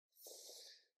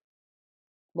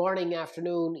Morning,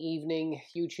 afternoon, evening,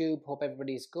 YouTube. Hope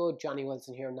everybody's good. Johnny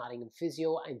Wilson here, Nottingham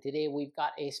Physio, and today we've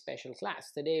got a special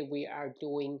class. Today we are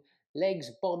doing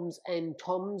legs, bums, and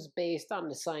tums based on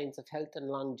the science of health and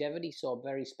longevity. So a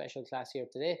very special class here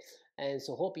today, and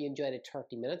so hope you enjoyed it.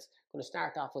 30 minutes. I'm going to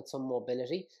start off with some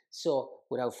mobility. So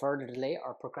without further delay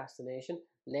or procrastination,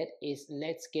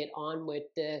 let's get on with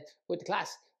the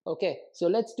class. Okay, so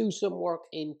let's do some work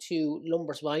into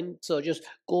lumbar spine. So just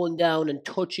going down and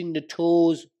touching the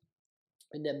toes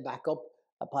and then back up.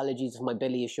 Apologies if my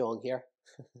belly is showing here.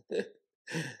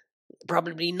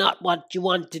 Probably not what you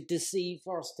wanted to see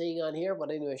first thing on here,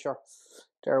 but anyway, sure.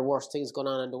 There are worse things going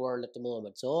on in the world at the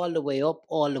moment. So all the way up,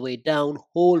 all the way down,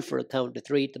 hold for a count of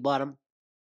 3 at the bottom,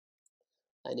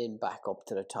 and then back up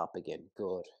to the top again.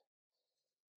 Good.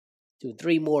 Do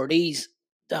 3 more of these.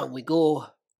 Down we go.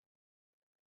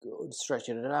 Good,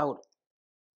 stretching it out.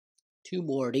 2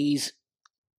 more of these.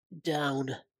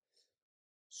 Down.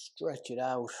 Stretch it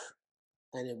out.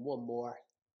 And then 1 more.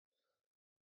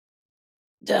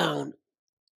 Down.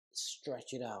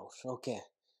 Stretch it out. Okay.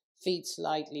 Feet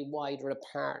slightly wider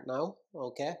apart now.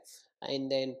 Okay.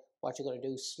 And then what you're going to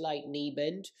do, slight knee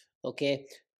bend. Okay.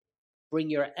 Bring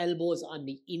your elbows on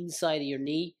the inside of your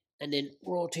knee and then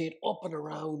rotate up and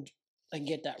around and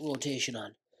get that rotation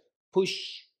on.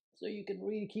 Push so you can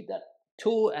really keep that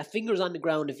fingers on the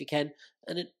ground if you can,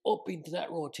 and then up into that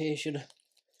rotation.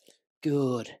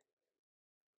 Good.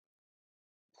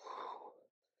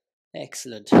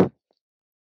 Excellent.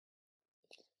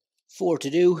 4 to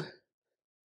do.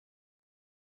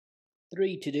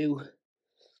 3 to do.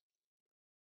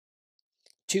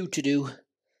 2 to do.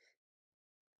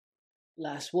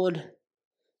 Last one.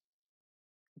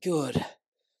 Good.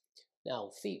 Now,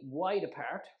 feet wide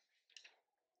apart.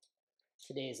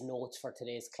 Today's notes for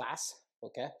today's class.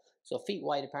 Okay. So feet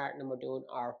wide apart, and then we're doing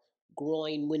our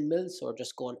groin windmills. So we're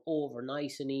just going over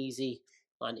nice and easy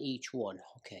on each one.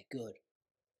 Okay, good.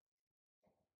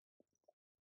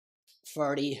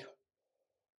 30.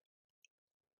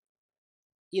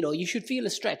 You should feel a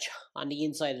stretch on the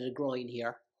inside of the groin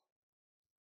here.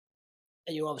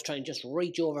 And you're always trying to just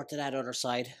reach over to that other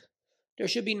side. There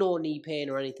should be no knee pain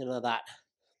or anything like that.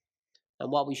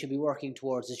 And what we should be working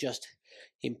towards is just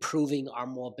improving our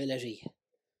mobility.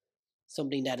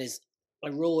 Something that is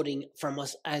eroding from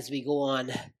us as we go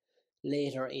on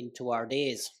later into our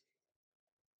days.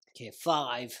 Okay,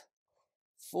 5,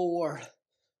 4,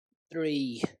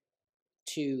 3,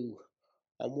 2,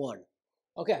 and 1.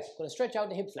 Okay, I'm going to stretch out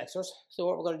the hip flexors. So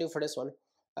what we're going to do for this one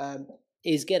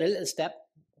is get a little step.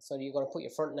 So you're going to put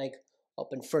your front leg up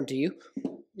in front of you.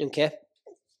 Okay.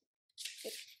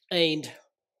 And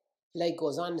leg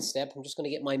goes on the step. I'm just going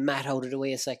to get my mat out of the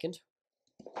way a second.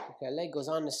 Okay, leg goes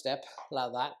on the step.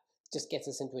 Allow that. Just gets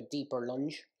us into a deeper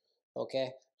lunge.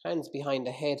 Okay. Hands behind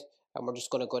the head. And we're just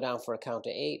going to go down for a count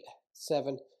of 8,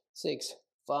 7, 6,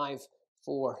 5,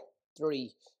 4,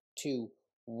 3, 2,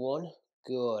 1.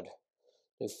 Good.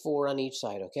 Do 4 on each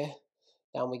side, okay?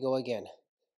 Down we go again.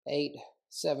 8,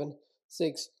 7,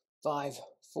 6, 5,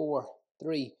 4,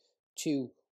 3,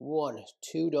 2, 1.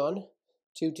 2 done.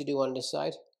 2 to do on this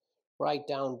side. Right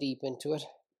down deep into it.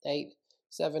 8,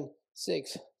 7,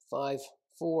 6, 5,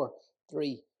 4,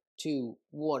 3, 2,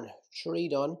 1. 3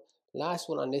 done. Last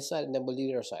one on this side, and then we'll do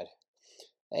the other side.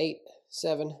 8,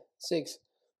 7, 6,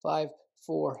 5,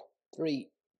 4, 3,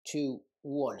 2,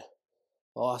 1.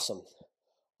 Awesome.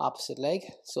 Opposite leg.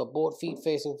 So both feet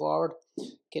facing forward.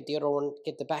 Get the other one,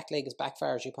 get the back leg as back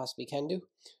far as you possibly can do.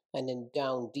 And then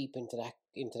down deep into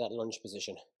that lunge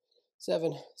position.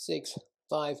 7, 6,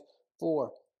 5,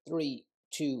 4, 3,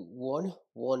 2, 1.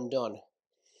 1 done.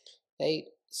 8,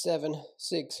 7,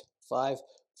 6, 5,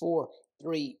 4,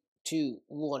 3, 2,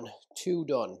 1. 2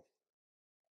 done.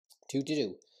 2 to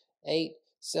do. 8,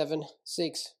 7,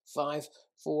 6, 5,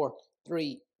 4,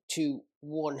 3, 2,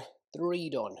 1. 3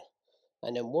 done.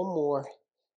 And then 1 more.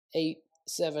 8,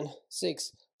 7,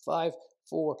 6, 5,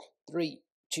 4, 3,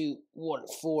 2, 1.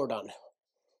 4 done.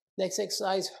 Next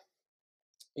exercise,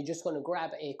 you're just going to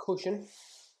grab a cushion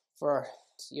for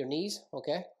your knees,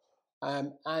 okay?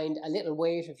 And a little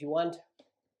weight if you want.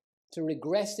 To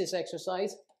regress this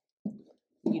exercise,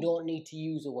 you don't need to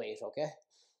use a weight, okay?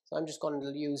 So I'm just going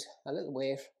to use a little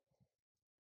weight,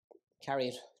 carry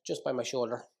it just by my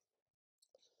shoulder.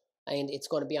 And it's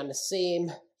going to be on the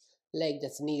same leg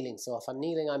that's kneeling. So if I'm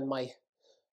kneeling on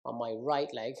my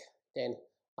right leg, then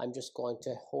I'm just going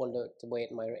to hold the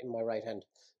weight in my right hand.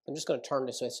 I'm just going to turn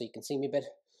this way so you can see me a bit.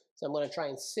 So I'm going to try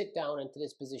and sit down into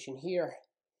this position here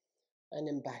and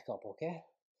then back up, okay?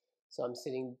 So I'm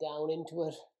sitting down into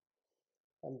it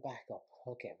and back up.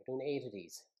 Okay, we're doing 8 of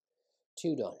these.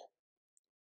 2 done.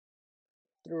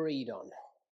 3 done.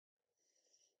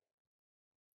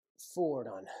 4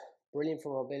 done. Brilliant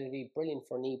for mobility, brilliant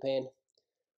for knee pain.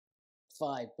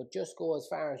 5, but just go as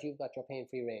far as you've got your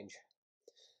pain-free range.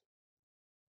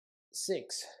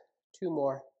 6, 2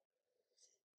 more.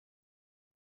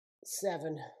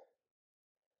 7,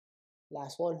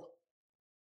 last one,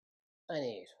 and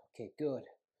 8. Okay, good.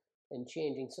 Then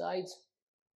changing sides.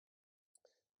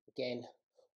 Again,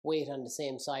 weight on the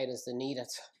same side as the knee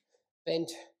that's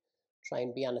bent. Try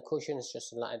and be on the cushion. It's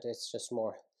just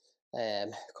more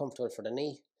comfortable for the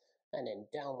knee. And then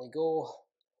down we go.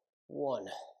 1,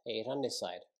 8 on this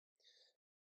side.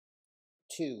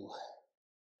 2,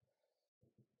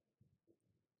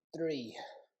 3,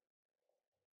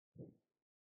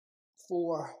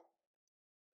 4,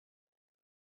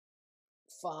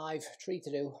 5, 3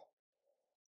 to do.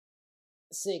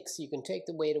 6, you can take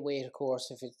the weight away, of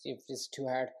course, if it's too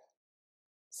hard.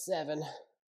 7,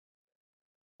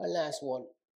 and last one,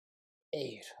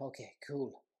 8. Okay,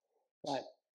 cool. Right,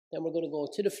 then we're going to go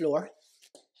to the floor.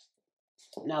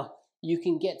 Now, you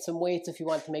can get some weights if you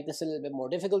want to make this a little bit more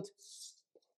difficult.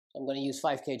 I'm going to use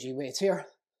 5 kg weights here.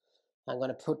 I'm going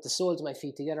to put the soles of my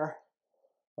feet together.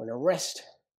 I'm going to rest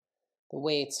the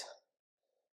weights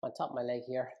on top of my leg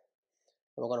here.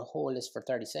 And we're going to hold this for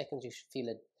 30 seconds. You should feel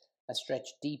a stretch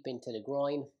deep into the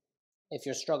groin. If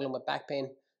you're struggling with back pain,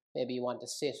 maybe you want to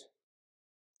sit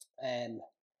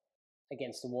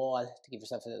against the wall to give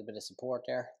yourself a little bit of support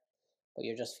there. But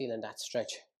you're just feeling that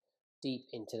stretch deep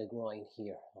into the groin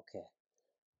here. Okay,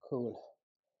 cool.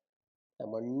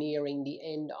 And we're nearing the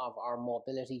end of our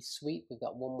mobility suite. We've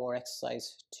got one more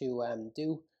exercise to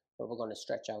do where we're going to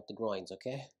stretch out the groins,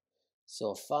 okay?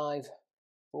 So 5,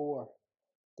 4,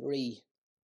 3,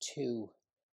 2,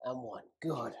 and 1.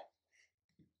 Good.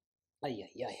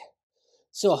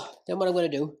 So then what I'm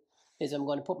going to do is I'm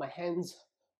going to put my hands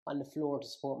on the floor to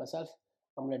support myself.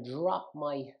 I'm going to drop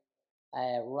my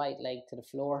right leg to the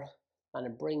floor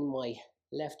and bring my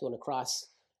left one across,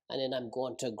 and then I'm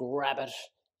going to grab it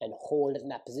and hold it in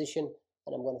that position,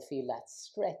 and I'm going to feel that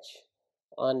stretch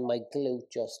on my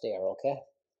glute just there, okay?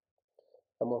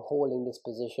 And we're holding this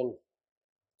position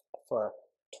for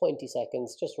 20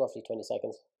 seconds, just roughly 20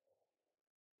 seconds.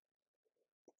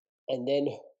 And then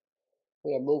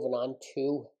we are moving on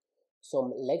to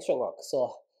some leg strength work.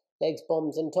 So legs,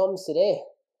 bums and tums today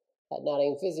at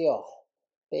Nottingham Physio,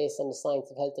 based on the science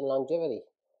of health and longevity.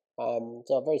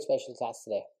 So a very special class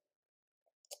today.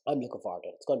 I'm looking forward to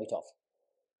it. It's going to be tough.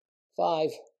 5,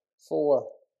 4,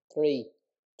 3,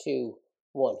 2,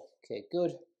 1. Okay,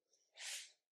 good.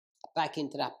 Back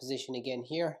into that position again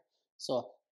here. So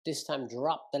this time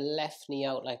drop the left knee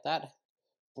out like that.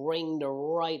 Bring the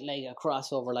right leg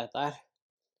across over like that.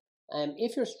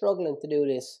 If you're struggling to do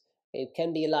this, it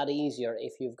can be a lot easier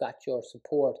if you've got your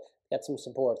support, get some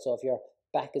support. So if your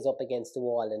back is up against the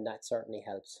wall, then that certainly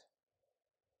helps.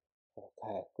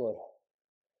 Okay, good.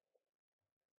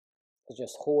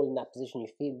 Just holding that position, you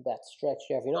feel that stretch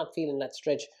there. If you're not feeling that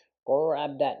stretch,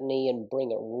 grab that knee and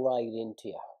bring it right into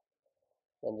you.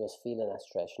 And just feeling that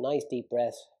stretch. Nice deep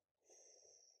breath.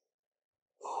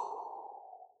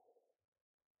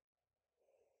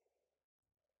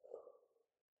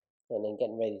 And then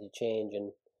getting ready to change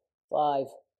in 5,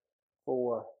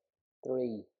 4,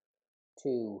 3,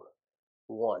 2,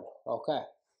 1. Okay.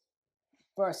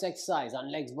 First exercise on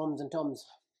legs, bums and tums.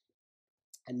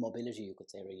 And mobility, you could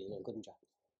say, really, couldn't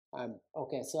you?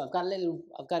 Okay, so I've got a little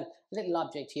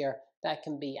object here that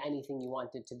can be anything you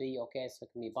want it to be. Okay, so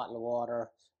it can be a bottle of water,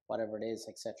 whatever it is,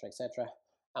 etc., etc.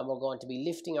 And we're going to be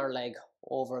lifting our leg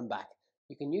over and back.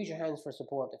 You can use your hands for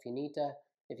support if you need to.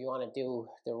 If you want to do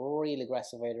the real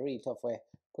aggressive way, the really tough way,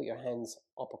 put your hands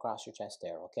up across your chest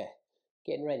there. Okay,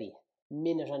 getting ready.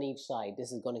 Minute on each side.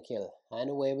 This is going to kill. And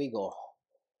away we go.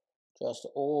 Just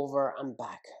over and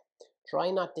back.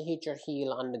 Try not to hit your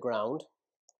heel on the ground.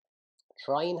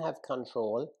 Try and have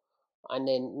control, and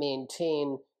then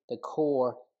maintain the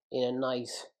core in a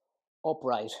nice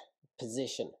upright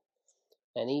position.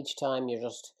 And each time you're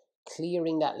just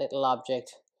clearing that little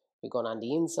object. You're going on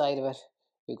the inside of it,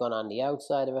 you're going on the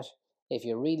outside of it. If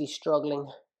you're really struggling,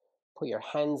 put your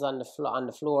hands on the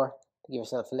floor to give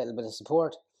yourself a little bit of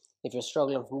support. If you're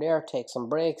struggling from there, take some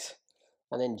breaks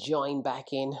and then join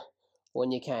back in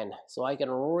when you can. So I can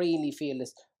really feel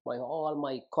this. All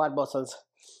my quad muscles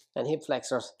and hip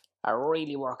flexors are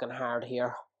really working hard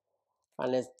here,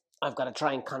 and I've got to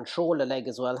try and control the leg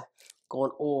as well,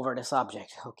 going over this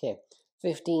object. Okay,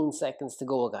 15 seconds to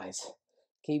go, guys.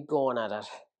 Keep going at it.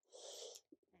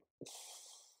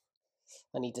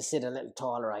 I need to sit a little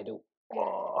taller, I do.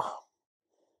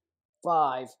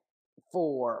 5,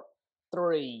 4,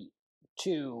 3,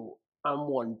 2, and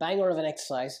 1. Banger of an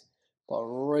exercise, but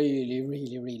really,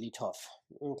 really, really tough.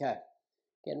 Okay.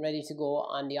 Getting ready to go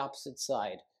on the opposite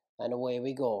side. And away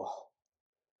we go.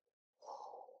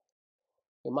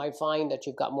 You might find that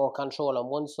you've got more control on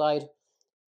one side,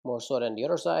 more so than the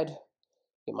other side.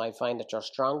 You might find that you're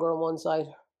stronger on one side.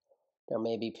 There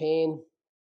may be pain.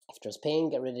 If there's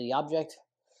pain, get rid of the object.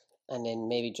 And then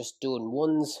maybe just doing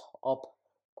ones, up,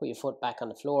 put your foot back on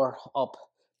the floor, up,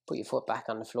 put your foot back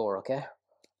on the floor, okay?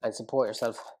 And support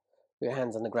yourself with your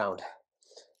hands on the ground.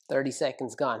 30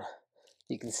 seconds gone.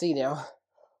 You can see now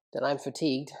that I'm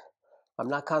fatigued, I'm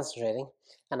not concentrating,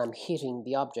 and I'm hitting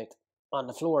the object on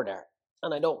the floor there.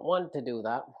 And I don't want to do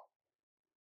that.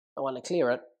 I want to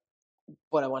clear it,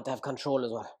 but I want to have control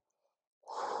as well.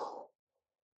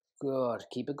 Good,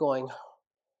 keep it going.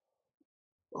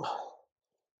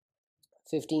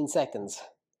 15 seconds.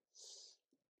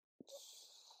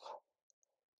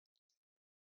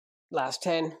 Last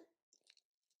 10.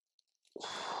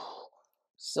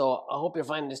 So I hope you're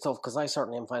finding this tough, because I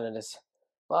certainly am finding this.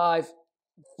 5,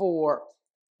 4,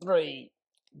 3,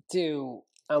 2,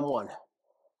 and 1.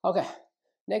 Okay,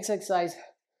 next exercise.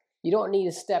 You don't need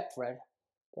a step for it.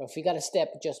 If you got a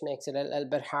step, it just makes it a little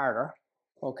bit harder.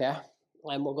 Okay,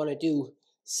 and we're going to do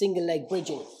single leg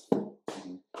bridging.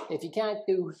 If you can't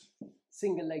do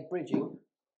single leg bridging,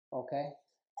 okay,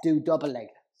 do double leg.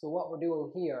 So what we're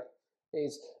doing here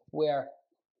is we're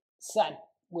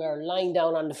lying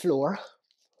down on the floor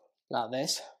like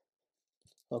this,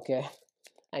 okay,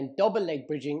 and double leg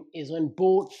bridging is when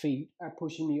both feet are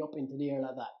pushing me up into the air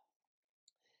like that.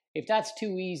 If that's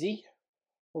too easy,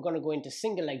 we're going to go into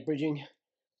single leg bridging,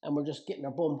 and we're just getting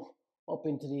our bum up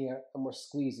into the air and we're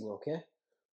squeezing, okay?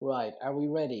 Right, are we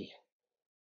ready?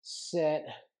 Set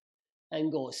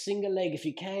and go. Single leg if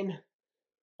you can,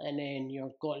 and then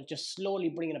you're going just slowly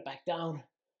bringing it back down,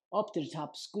 up to the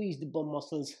top, squeeze the bum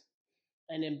muscles,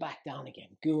 and then back down again.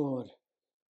 Good.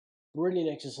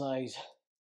 Brilliant exercise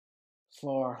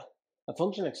for a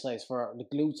functional exercise for the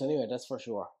glutes anyway, that's for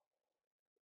sure.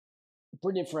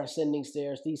 Brilliant for ascending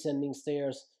stairs, descending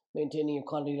stairs, maintaining your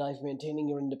quality of life, maintaining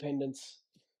your independence.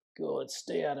 Good,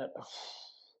 stay at it.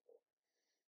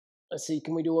 Let's see,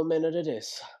 can we do a minute of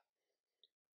this?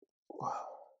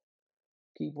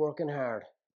 Keep working hard.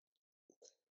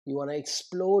 You want to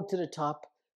explode to the top,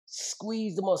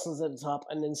 squeeze the muscles at the top,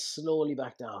 and then slowly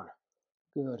back down.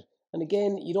 Good. And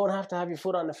again, you don't have to have your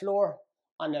foot on the floor,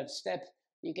 on the step.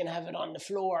 You can have it on the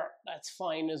floor. That's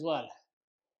fine as well.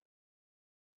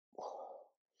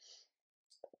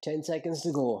 10 seconds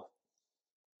to go.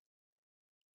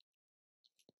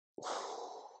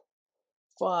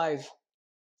 5,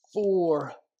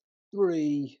 4,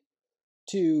 3,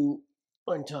 2,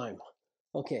 and time.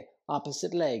 Okay,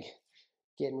 opposite leg.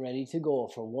 Getting ready to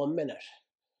go for 1 minute.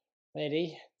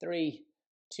 Ready? 3,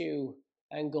 2,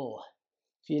 and go.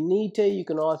 If you need to, you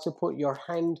can also put your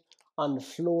hand on the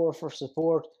floor for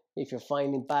support if you're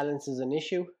finding balance is an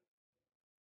issue.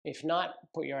 If not,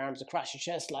 put your arms across your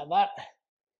chest like that.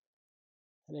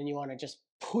 And then you want to just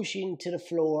push into the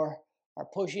floor or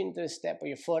push into the step of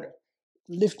your foot.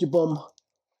 Lift your bum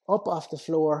up off the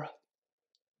floor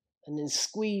and then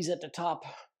squeeze at the top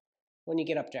when you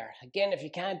get up there. Again, if you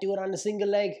can't do it on a single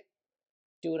leg,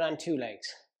 do it on 2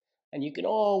 legs. And you can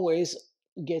always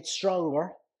get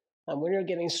stronger. And when you're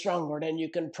getting stronger, then you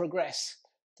can progress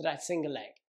to that single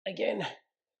leg. Again,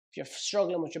 if you're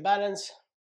struggling with your balance,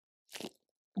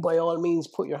 by all means,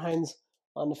 put your hands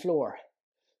on the floor.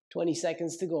 20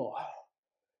 seconds to go.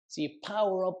 So you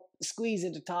power up, squeeze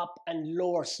at the top, and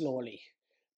lower slowly.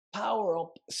 Power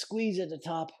up, squeeze at the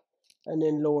top, and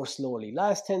then lower slowly.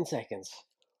 Last 10 seconds.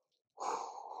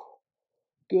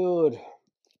 Good.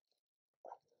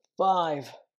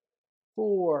 5,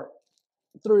 4,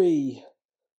 3,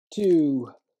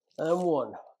 2, and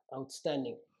 1.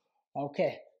 Outstanding.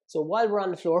 Okay, so while we're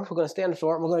on the floor, we're going to stay on the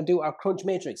floor and we're going to do our crunch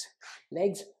matrix.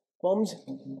 Legs, bums,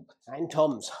 and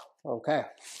tums. Okay,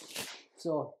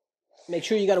 so make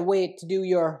sure you got to wait to do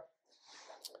your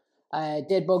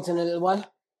dead bugs in a little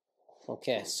while.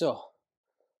 Okay, so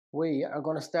we are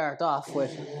going to start off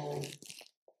with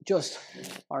just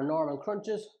our normal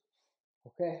crunches.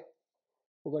 Okay,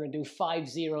 we're going to do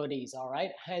 5-0 of these, all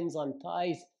right? Hands on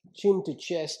thighs, chin to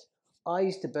chest,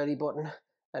 eyes to belly button,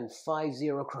 and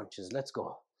 5-0 crunches. Let's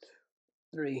go.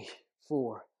 3,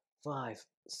 4, 5,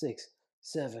 6,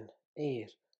 7,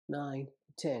 8, 9,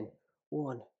 10.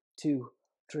 1, 2,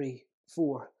 3,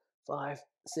 4, 5,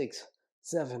 6,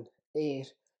 7,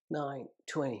 8, 9,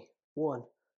 20. 1,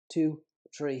 2,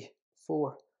 3,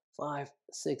 4, 5,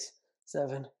 6,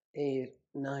 7, 8,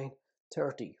 9,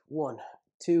 30. 1,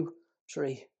 2,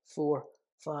 3, 4,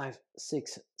 5,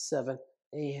 6, 7,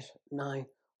 8, 9,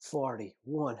 40.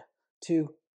 1, 2,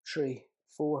 3,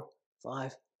 4,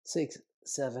 5, 6,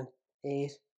 7,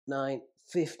 8, 9,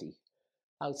 50.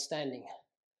 Outstanding.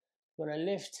 We're going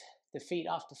to lift the feet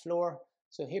off the floor.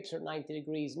 So hips are at 90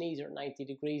 degrees, knees are at 90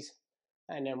 degrees.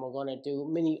 And then we're going to do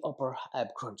mini upper ab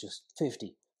crunches.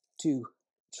 50, 2,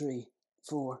 3,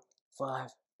 4, 5,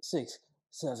 6,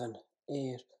 7,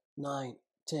 8, 9,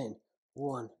 10.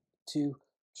 1, 2,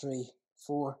 3,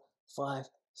 4, 5,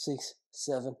 6,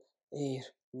 7, 8,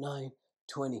 9,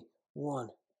 20. 1,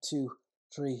 2,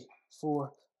 3,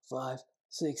 4, 5,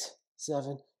 6,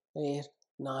 7, 8,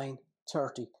 9,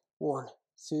 30. 1,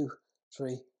 2,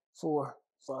 3, 4,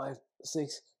 5,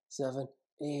 6, 7,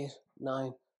 8,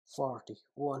 9, 40.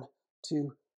 1,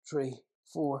 2, 3,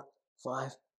 4,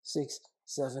 5, 6,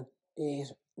 7, 8,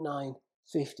 9,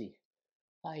 50.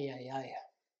 Aye, aye, aye.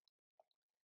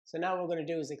 So now what we're going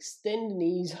to do is extend the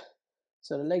knees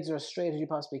so the legs are as straight as you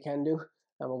possibly can do.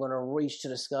 And we're going to reach to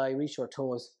the sky, reach our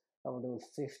toes. And we're doing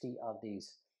 50 of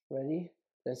these. Ready?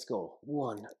 Let's go.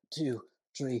 1, 2,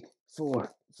 3,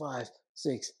 4, 5,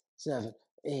 6, 7,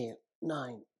 8,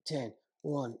 9, 10.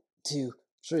 1, 2,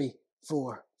 3,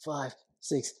 4, 5,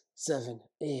 6, 7,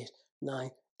 8,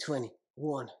 9, 20.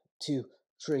 1, 2,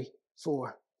 3,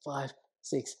 4, 5,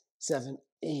 6, 7,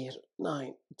 8,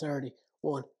 9, 30.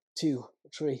 1, 2,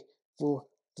 3, 4,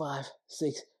 5,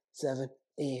 6, 7,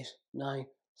 8, 9,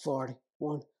 40.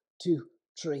 1, 2,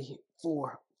 3,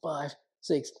 4, 5,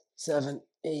 6, 7,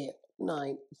 8,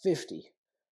 9, 50.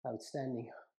 Outstanding.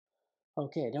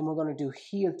 Okay, then we're going to do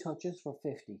heel touches for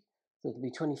 50. So it'll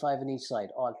be 25 on each side,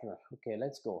 alternate. Okay,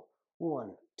 let's go.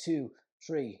 1, 2,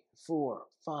 3, 4,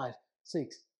 5,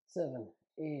 6, 7,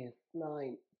 8,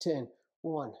 9, 10.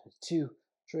 1, 2,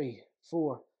 3,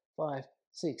 4, 5,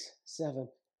 6, 7,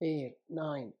 8,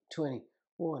 9, 20.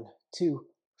 1, 2,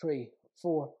 3,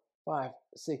 4, 5,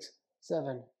 6,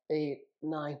 7, 8,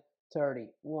 9, 30.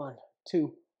 1,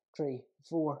 2, 3,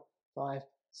 4, 5,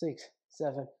 6,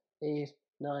 7, 8,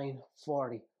 9,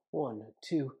 40. 1,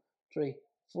 2, 3,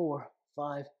 4,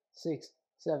 5, 6,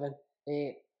 7,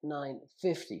 8, 9,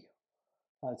 50.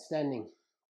 Outstanding.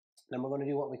 Then we're going to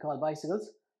do what we call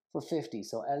bicycles for 50.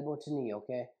 So elbow to knee,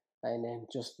 okay? And then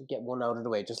just get one out of the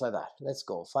way, just like that. Let's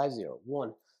go. 5, 0.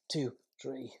 1, 2,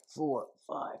 3, 4,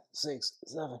 5, 6,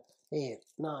 7, 8,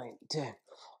 9, 10.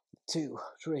 2,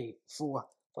 3, 4,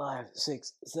 5,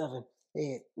 6, 7,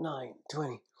 8, 9,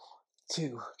 20.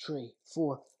 2, 3,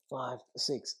 4, 5,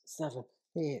 6, 7,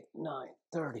 8, 9,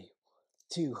 30.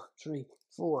 2, 3,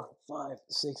 4, 5,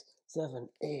 6, 7,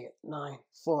 8, 9,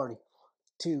 40.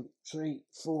 2, 3,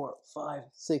 4, 5,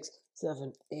 6,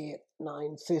 7, 8,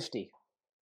 9, 50.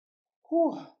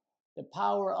 Whew. The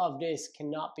power of this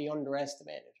cannot be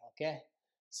underestimated, okay?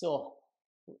 So,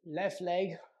 left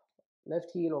leg,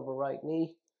 left heel over right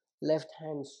knee, left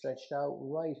hand stretched out,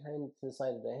 right hand to the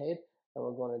side of the head, and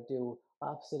we're going to do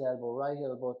opposite elbow, right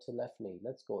elbow to left knee.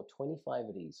 Let's go. 25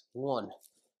 of these. 1,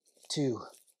 2,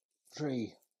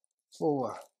 3,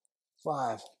 4,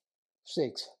 5,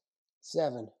 6,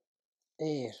 7,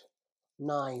 8,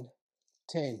 9,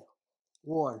 10.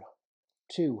 1,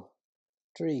 2,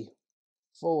 3,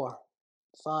 4,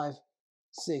 5,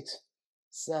 6,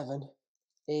 7,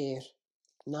 8,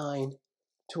 9,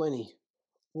 20.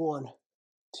 1,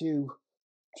 2,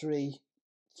 3,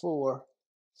 4,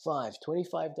 5.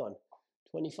 25 done.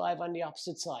 25 on the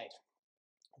opposite side.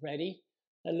 Ready?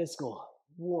 And let's go.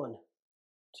 1,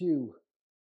 2,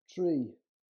 3,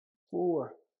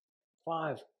 4,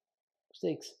 5,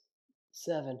 6,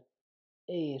 7,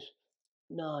 8,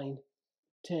 9,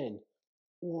 10.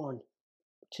 1,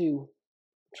 2,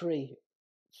 3,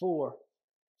 4,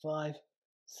 5,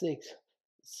 6,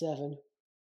 7,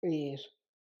 8,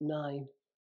 9,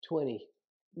 20.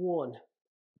 1,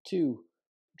 2,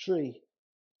 3,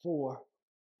 4,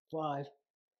 5,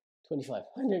 25.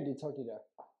 I nearly did 30 there.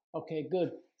 Okay,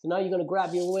 good. So now you're going to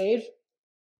grab your weight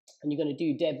and you're going to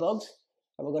do dead bugs.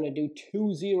 And we're going to do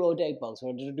 2-0 dead bugs.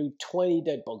 We're going to do 20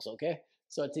 dead bugs, okay?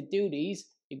 So to do these,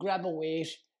 you grab a weight,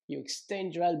 you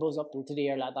extend your elbows up into the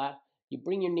air like that. You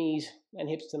bring your knees and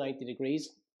hips to 90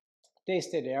 degrees. They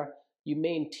stay there. You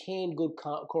maintain good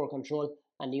core control.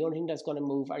 And the only thing that's going to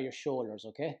move are your shoulders,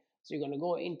 okay? So you're going to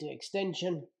go into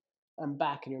extension and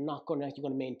back, and you're going to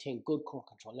maintain good core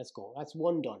control. Let's go. That's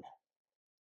 1 done.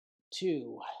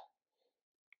 2,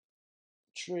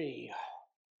 3,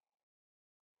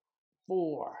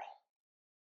 4,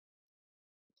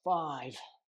 5,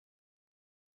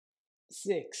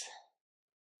 6,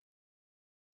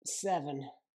 7,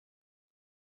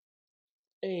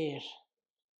 8,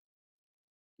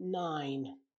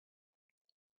 9.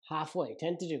 Halfway.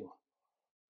 10 to do.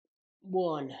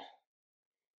 1,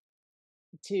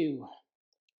 2,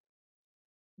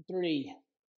 3,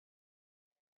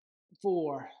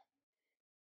 4,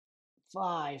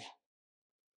 5,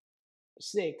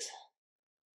 6,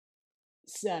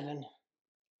 7,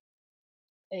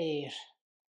 8,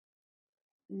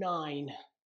 9,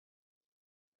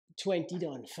 20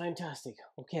 done. Fantastic.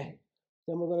 Okay.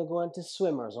 Then we're going to go into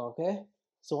swimmers, okay?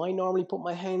 So I normally put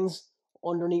my hands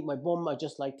underneath my bum. I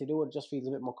just like to do it. It just feels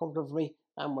a bit more comfortable for me.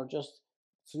 And we're just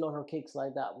flutter kicks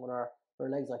like that with our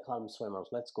legs. I call them swimmers.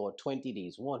 Let's go. 20 of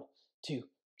these. 1, 2,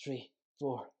 3,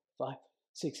 4, 5,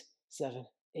 6, 7,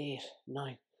 8,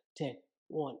 9, 10.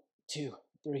 1, 2,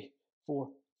 3, 4,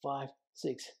 5,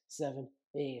 6, 7,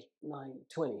 8, 9,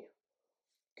 20.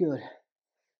 Good.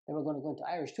 Then we're going to go into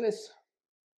Irish twist.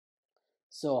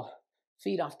 So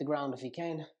feet off the ground if you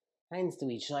can. Hands to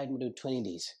each side. We'll do 20 of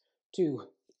these. 2,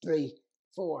 3,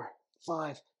 4,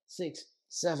 5, 6,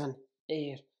 7,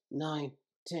 8, 9,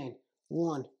 10.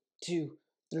 1, 2,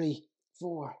 3,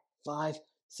 4, 5,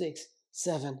 6,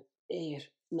 7, 8,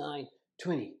 9,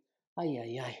 20. Ay,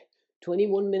 ay, ay.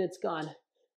 21 minutes gone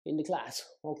in the class.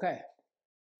 Okay.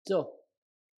 So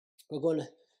we're going to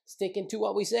stick into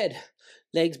what we said.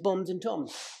 Legs, bums, and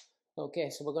tums. Okay,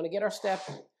 so we're going to get our step.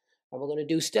 And we're going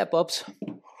to do step ups.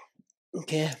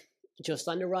 Okay. Just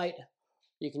on the right.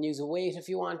 You can use a weight if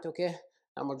you want, okay?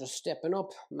 And we're just stepping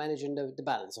up, managing the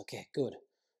balance. Okay, good.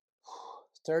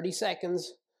 30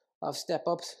 seconds of step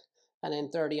ups and then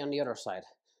 30 on the other side.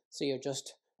 So you're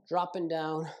just dropping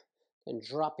down and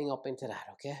dropping up into that,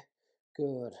 okay?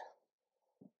 Good.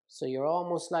 So you're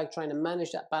almost like trying to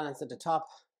manage that balance at the top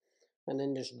and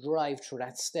then just drive through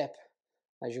that step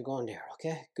as you're going there,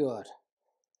 okay? Good.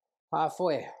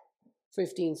 Halfway.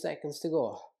 15 seconds to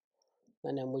go.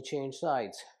 And then we change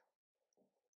sides.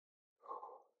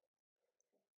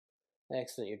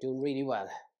 Excellent, you're doing really well.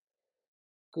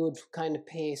 Good kind of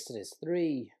pace to this.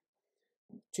 3,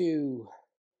 2,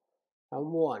 and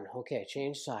 1. Okay,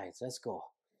 change sides. Let's go.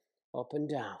 Up and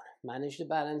down. Manage the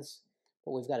balance.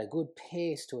 But we've got a good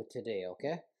pace to it today,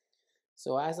 okay?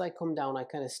 So as I come down, I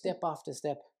kind of step off the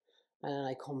step and then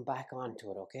I come back onto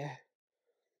it, okay?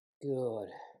 Good.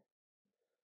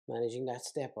 Managing that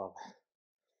step up.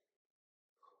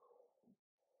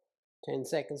 10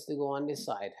 seconds to go on this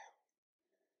side.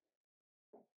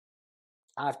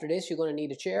 After this, you're going to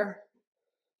need a chair.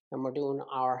 And we're doing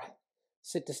our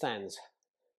sit to stands.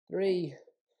 3,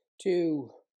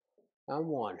 2, and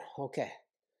 1. Okay.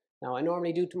 Now I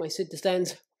normally do to my sit to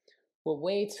stands with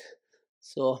weights.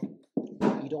 So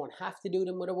you don't have to do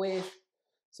them with a weight.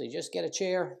 So you just get a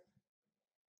chair.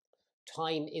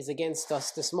 Time is against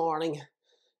us this morning,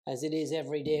 as it is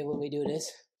every day when we do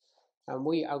this. And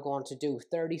we are going to do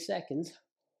 30 seconds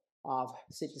of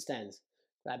sit to stands.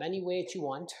 Grab any weight you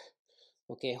want.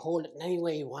 Okay, hold it in any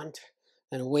way you want.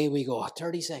 And away we go.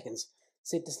 30 seconds.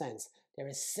 Sit to stands. There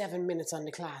is 7 minutes on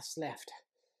the class left.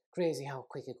 Crazy how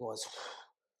quick it goes.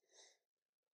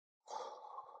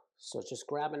 So just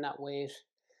grabbing that weight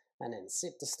and then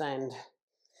sit to stand.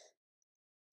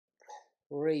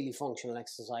 Really functional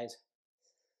exercise.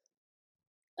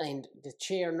 And the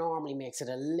chair normally makes it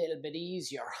a little bit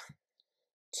easier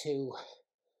to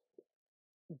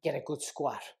get a good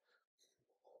squat.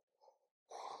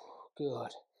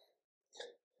 Good.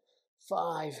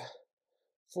 5,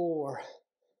 4,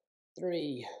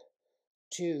 3,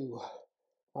 2,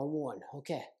 and 1.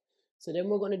 Okay. So then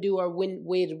we're going to do our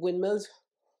weighted windmills.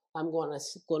 I'm going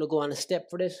to go on a step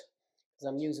for this because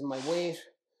I'm using my weight.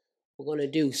 We're going to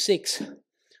do 6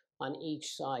 on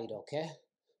each side, okay?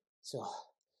 So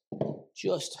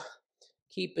just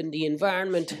keeping the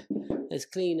environment as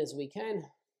clean as we can.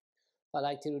 I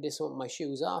like to do this with my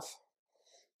shoes off.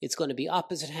 It's going to be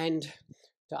opposite hand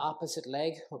to opposite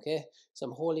leg, okay? So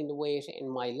I'm holding the weight in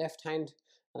my left hand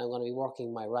and I'm going to be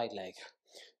working my right leg.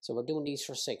 So we're doing these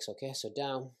for 6, okay? So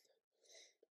down.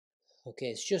 Okay,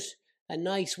 it's just a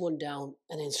nice one down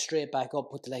and then straight back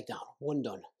up, put the leg down. 1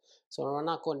 done. So we're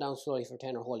not going down slowly for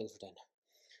 10 or holding for 10.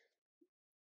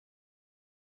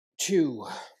 2.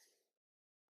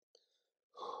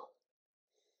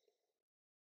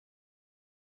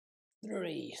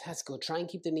 3. That's good. Try and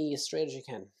keep the knee as straight as you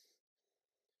can.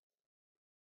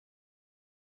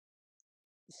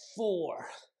 4.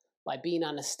 By being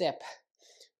on a step,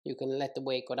 you can let the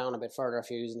weight go down a bit further if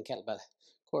you're using the kettlebell.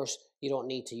 Of course, you don't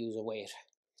need to use a weight.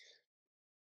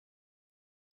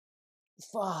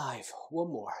 5. 1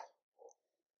 more.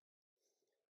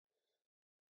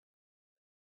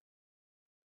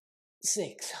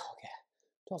 6. Okay.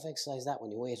 Tough exercise that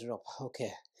when you weight it up.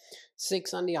 Okay.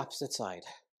 6 on the opposite side.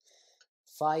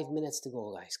 5 minutes to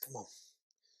go, guys. Come on.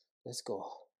 Let's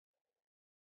go.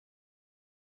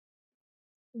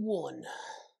 1.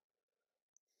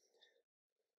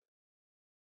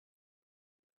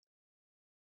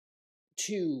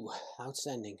 2.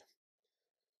 Outstanding.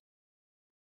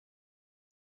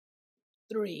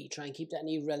 3. Try and keep that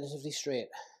knee relatively straight.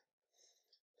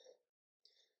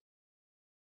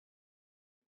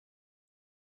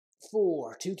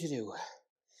 4. 2 to do.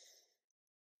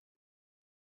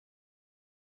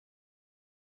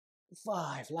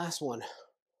 5. Last one.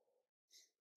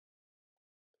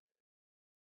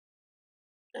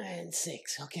 And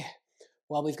 6. Okay.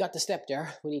 Well, we've got the step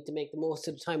there. We need to make the most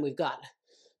of the time we've got.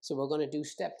 So we're going to do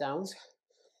step downs.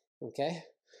 Okay.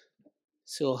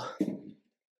 So I'm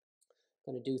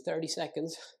going to do 30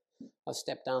 seconds of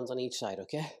step downs on each side.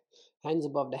 Okay. Hands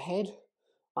above the head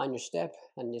on your step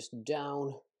and just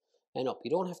down and up.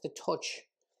 You don't have to touch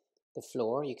the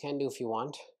floor. You can do if you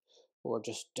want. Or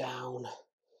just down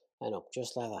and up,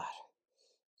 just like that.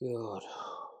 Good.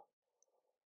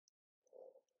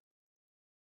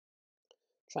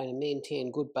 Trying to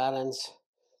maintain good balance.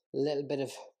 A little bit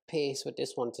of pace with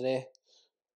this one today.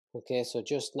 Okay, so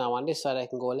just now on this side I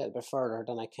can go a little bit further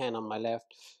than I can on my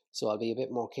left. So I'll be a bit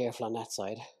more careful on that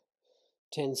side.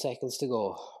 10 seconds to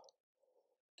go.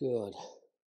 Good.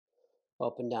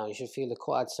 Up and down. You should feel the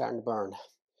quads starting to burn.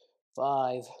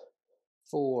 5,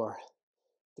 4,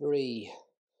 3,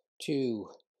 2,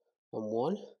 and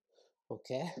 1.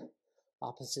 Okay.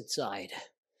 Opposite side.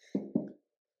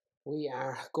 We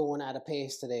are going at a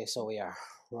pace today, so we are.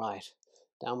 Right.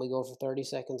 Down we go for 30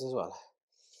 seconds as well.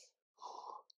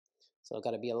 So I've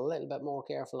got to be a little bit more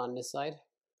careful on this side.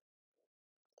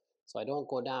 So I don't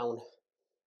go down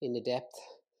in the depth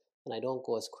and I don't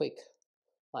go as quick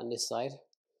on this side.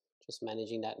 Just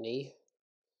managing that knee.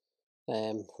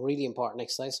 Really important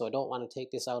exercise, so I don't want to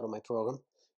take this out of my program.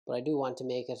 But I do want to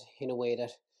make it in a way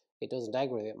that it doesn't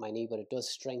aggravate my knee, but it does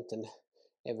strengthen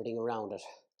everything around it.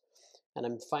 And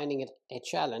I'm finding it a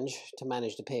challenge to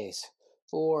manage the pace.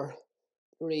 4,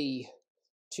 3,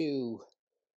 2,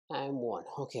 and 1.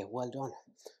 Okay, well done.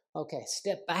 Okay,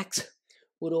 step backs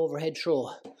with overhead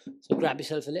throw. So grab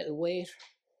yourself a little weight.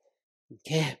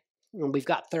 Okay, and we've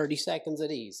got 30 seconds of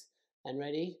these. And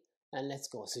ready? And let's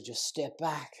go. So just step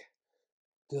back.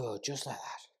 Good, just like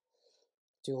that.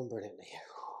 Doing brilliantly.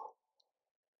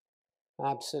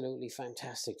 Absolutely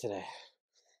fantastic today.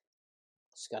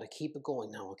 Just got to keep it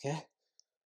going now, okay?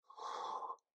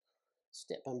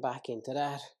 Stepping back into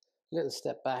that. Little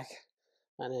step back.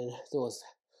 And then those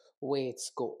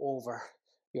weights go over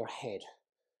your head.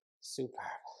 Superb.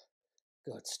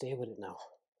 Good, stay with it now.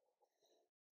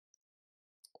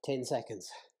 10 seconds.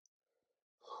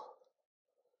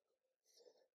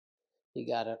 You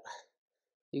got it.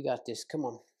 You got this, come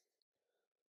on.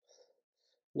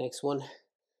 Next one,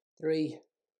 3,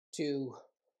 2,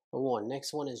 and 1.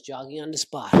 Next one is jogging on the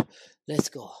spot. Let's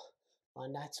go.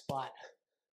 On that spot,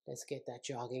 let's get that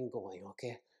jogging going,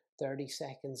 okay? 30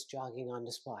 seconds jogging on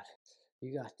the spot.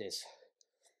 You got this.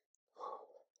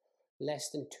 Less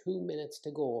than 2 minutes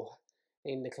to go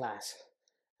in the class.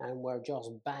 And we're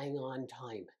just bang on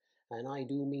time. And I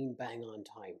do mean bang on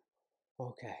time.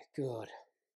 Okay, good.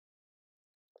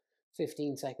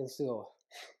 15 seconds to go.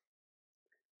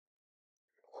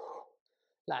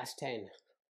 Last 10.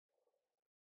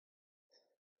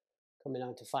 Coming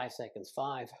down to 5 seconds.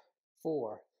 5,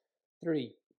 4,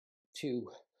 3,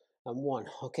 2, and 1.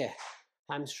 Okay,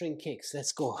 hamstring kicks.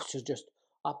 Let's go. So just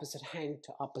opposite hand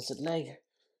to opposite leg.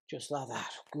 Just like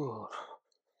that. Good.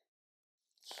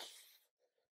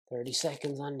 30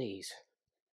 seconds on these.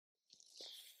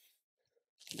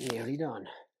 Nearly done.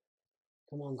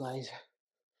 Come on, guys.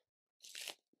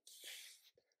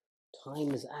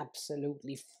 Time is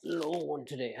absolutely flowing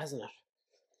today, hasn't it?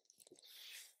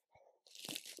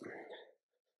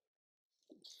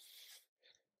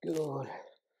 Good.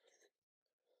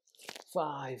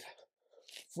 5,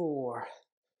 4,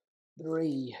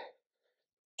 3,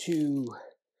 2,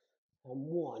 and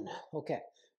 1. Okay,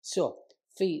 so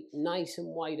feet nice and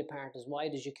wide apart, as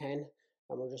wide as you can,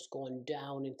 and we're just going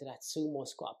down into that sumo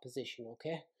squat position,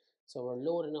 okay? So we're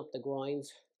loading up the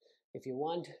groins. If you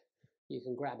want, you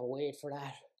can grab a weight for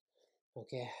that,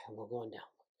 okay? And we're going down.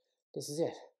 This is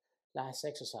it. Last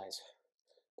exercise.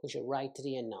 Push it right to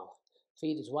the end now.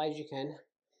 Feet as wide as you can.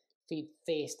 Feet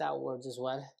faced outwards as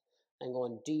well. And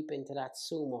going deep into that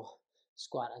sumo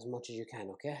squat as much as you can,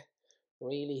 okay?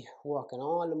 Really working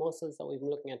all the muscles that we've been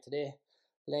looking at today.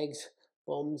 Legs,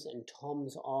 bums, and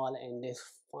tums all in this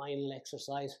final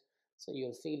exercise. So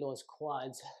you'll feel those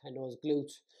quads and those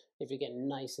glutes if you're getting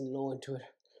nice and low into it.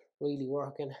 Really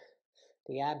working.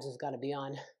 The abs has got to be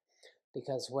on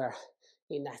because we're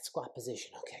in that squat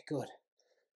position. Okay, good.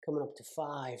 Coming up to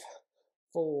 5,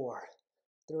 4,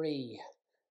 3,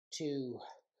 2,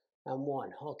 and 1.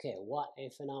 Okay, what a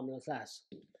phenomenal class.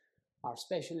 Our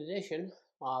special edition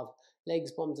of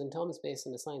legs, bums, and tums based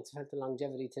on the science of health and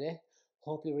longevity today.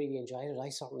 Hope you really enjoyed it. I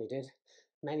certainly did.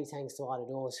 Many thanks to all of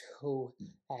those who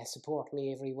support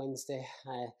me every Wednesday.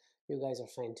 You guys are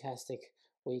fantastic.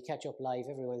 We catch up live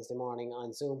every Wednesday morning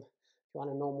on Zoom. If you want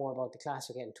to know more about the class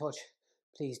or get in touch,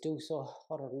 please do so.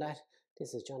 Other than that,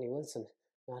 this is Johnny Wilson,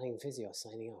 Nottingham Physio,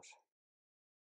 signing out.